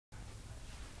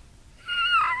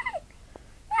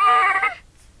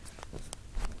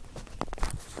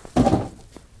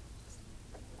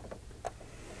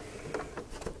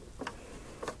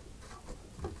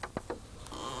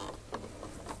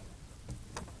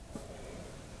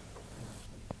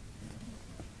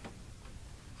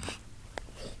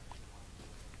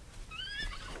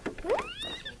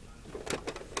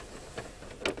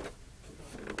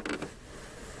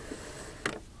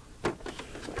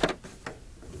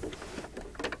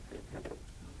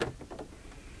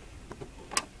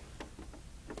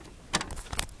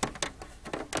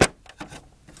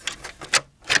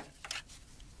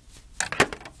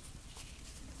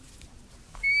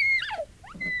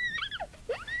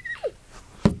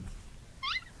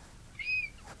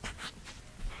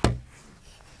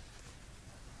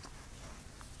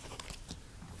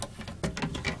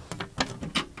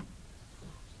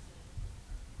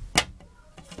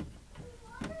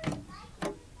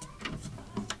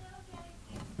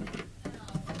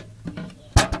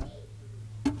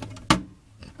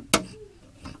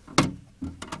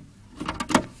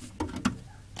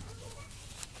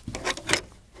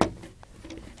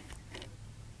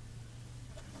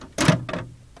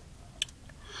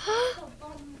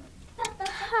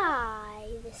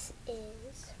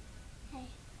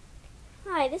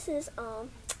Hi, this is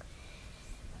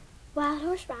Wild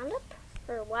Horse Roundup,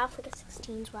 or Wild Flicka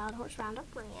 16's Wild Horse Roundup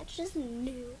Ranch's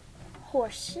new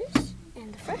horses.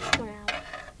 And the first one out,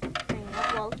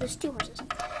 well, there's two horses.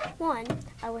 One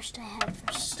I wished I had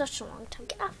for such a long time.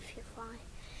 Get off of here, fly.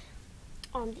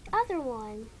 The other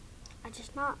one, I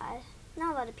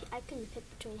couldn't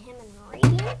pick between him and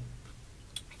Radiant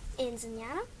and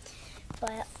Zenyatta,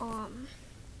 but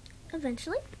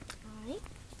eventually I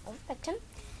picked him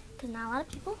because not a lot of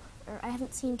people, or I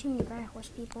haven't seen too many Breyer horse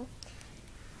people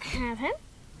have him,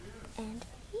 and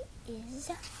he is.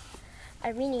 I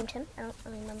renamed him. I don't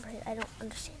remember his. I don't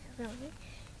understand his real name.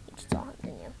 You just saw him,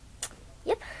 didn't you?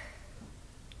 Yep,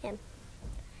 him.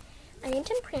 I named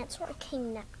him Prancer or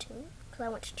King Neptune because I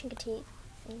went to Chincoteague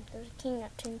and there's a King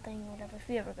Neptune thing or whatever. If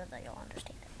you ever go there, you'll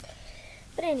understand it.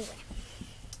 But anyway,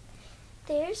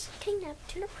 there's King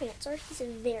Neptune or Prancer. He's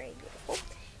very beautiful.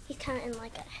 He's kind of in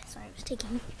like a. Sorry, I was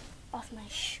taking off my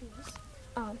shoes.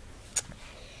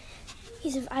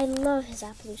 I love his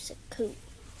Appaloosa coat.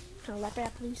 Leopard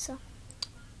Appaloosa.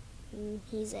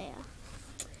 He's a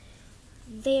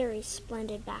very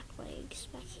splendid back legs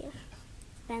back here.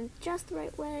 Bent just the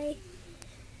right way.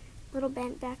 Little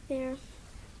bent back there.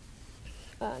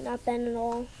 Not bent at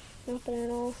all. Not bent at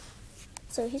all.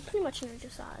 So he's pretty much in a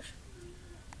dressage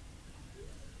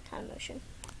kind of motion.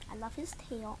 I love his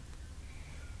tail.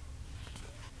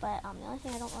 But the only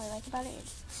thing I don't really like about it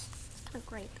is it's kind of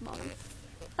gray at the bottom.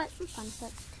 But I'm fun with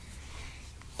it.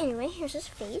 Anyway, here's his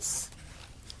face.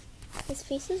 His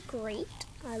face is great.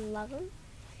 I love him.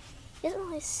 He doesn't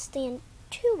really stand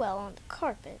too well on the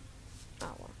carpet.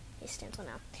 Oh, well, he stands well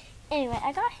now. Anyway,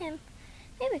 I got him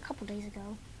maybe a couple days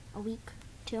ago. A week,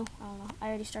 two, I don't know. I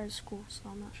already started school, so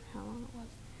I'm not sure how long it was.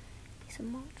 Piece of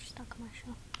mulch stuck on my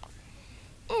show.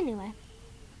 Anyway,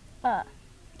 yeah,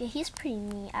 he's pretty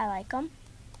neat. I like him.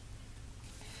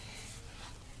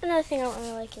 Another thing I don't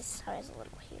really like is how he has a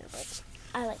little hair, but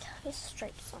I like his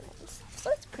stripes on it and stuff.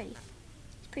 So it's pretty.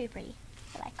 It's pretty.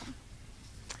 I like him.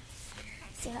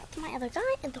 So that's my other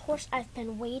guy, and the horse I've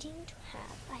been waiting to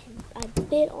have. I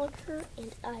bid on her,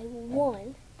 and I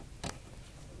won.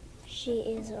 She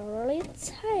is really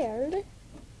tired.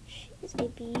 She is a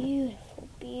beautiful,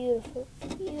 beautiful,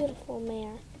 beautiful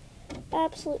mare.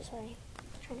 Absolutely. Sorry.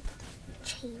 I'm trying to put the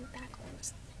chain back on or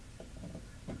something.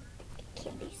 I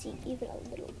can't really see even a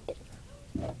little bit.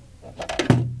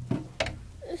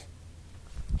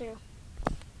 There.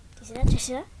 Do you see that? Do you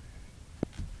see that?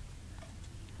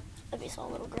 Maybe it's all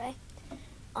a little gray.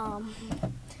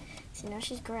 See, now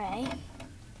she's gray.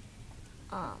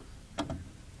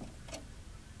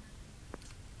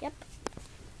 Yep.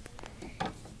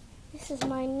 This is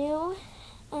my new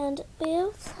and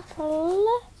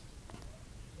beautiful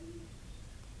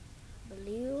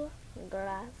blue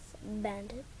grass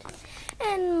bandit.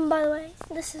 And by the way,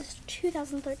 this is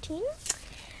 2013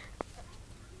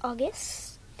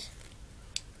 August.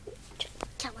 Check the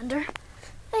calendar.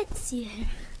 Let's see here.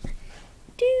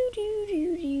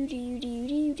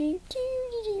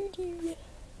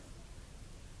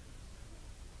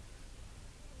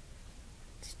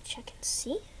 Let's check and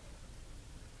see.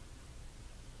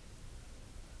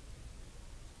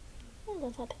 I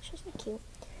love that pictures, they're cute.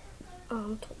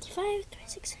 25,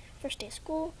 26, first day of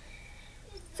school.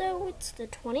 So it's the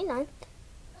 29th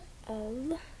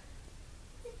of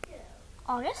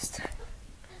August.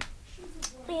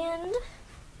 And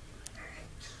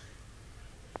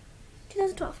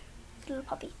 2012, little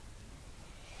puppy.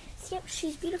 So yep,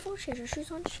 she's beautiful. She has her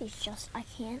shoes on. She's just, I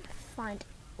can't find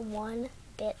one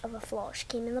bit of a flaw. She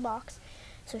came in the box,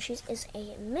 so she is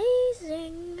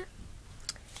amazing.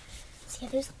 So yeah,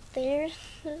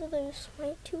 there's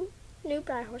my two new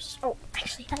Breyer horses. Oh,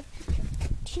 actually, I have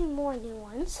two more new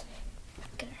ones. I'm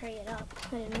gonna hurry it up.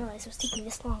 I didn't realize it was taking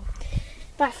this long,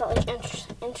 but I felt like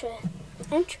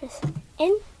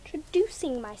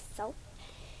introducing myself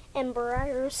in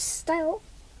Breyer's style.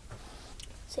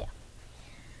 So yeah,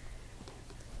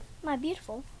 my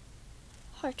beautiful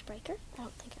Heartbreaker. I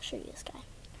don't think I'll show you this guy.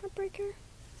 Heartbreaker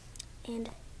and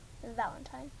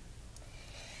Valentine.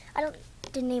 I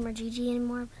didn't name her Gigi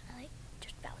anymore, but I like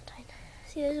just Valentine.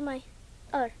 See, those are my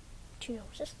other two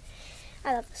horses.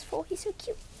 I love this foal. He's so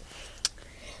cute.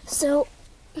 So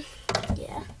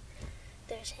yeah,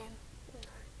 there's him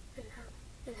and her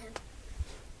and him.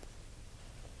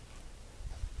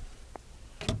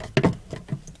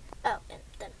 Oh, and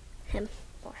then him,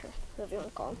 or her, whoever you want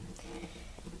to call him.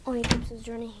 Only Pip's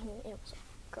journey, it was a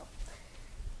girl.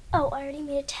 Oh, I already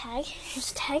made a tag.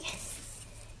 Here's a tag.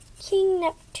 King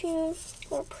Neptune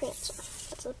or Prancer.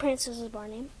 That's the Prancer's bar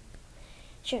name.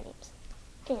 Show names.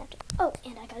 King Neptune. Oh,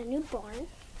 and I got a new barn.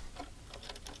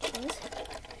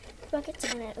 buckets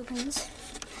and it opens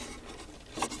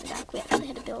the back. We actually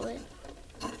had to build it.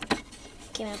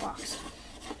 Came in a box.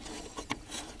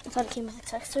 I thought it came with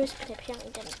accessories, but it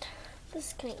apparently didn't. This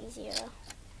is kind of easier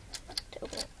to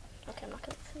open it. Okay, I'm not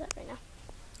going to do that right now.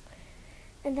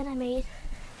 And then I made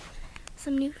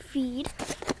some new feed.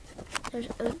 There's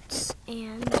oats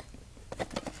and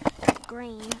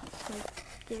grain. Like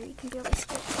there, you can barely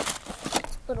see it.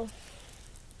 It's little.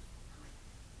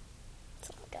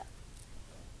 Something like that.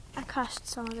 I crushed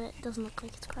some of it. It doesn't look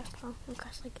like it's crushed though. I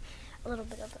crushed like a little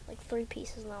bit of it, like 3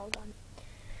 pieces, and all done.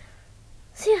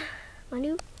 So yeah, my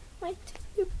new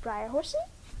Breyer horse.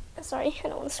 Sorry, I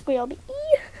don't want to squeal, but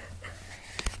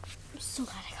I'm so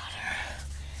glad I got her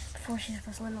before she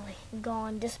was literally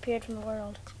gone, disappeared from the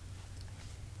world.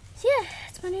 So yeah,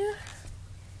 it's my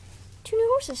 2 new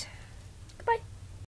horses.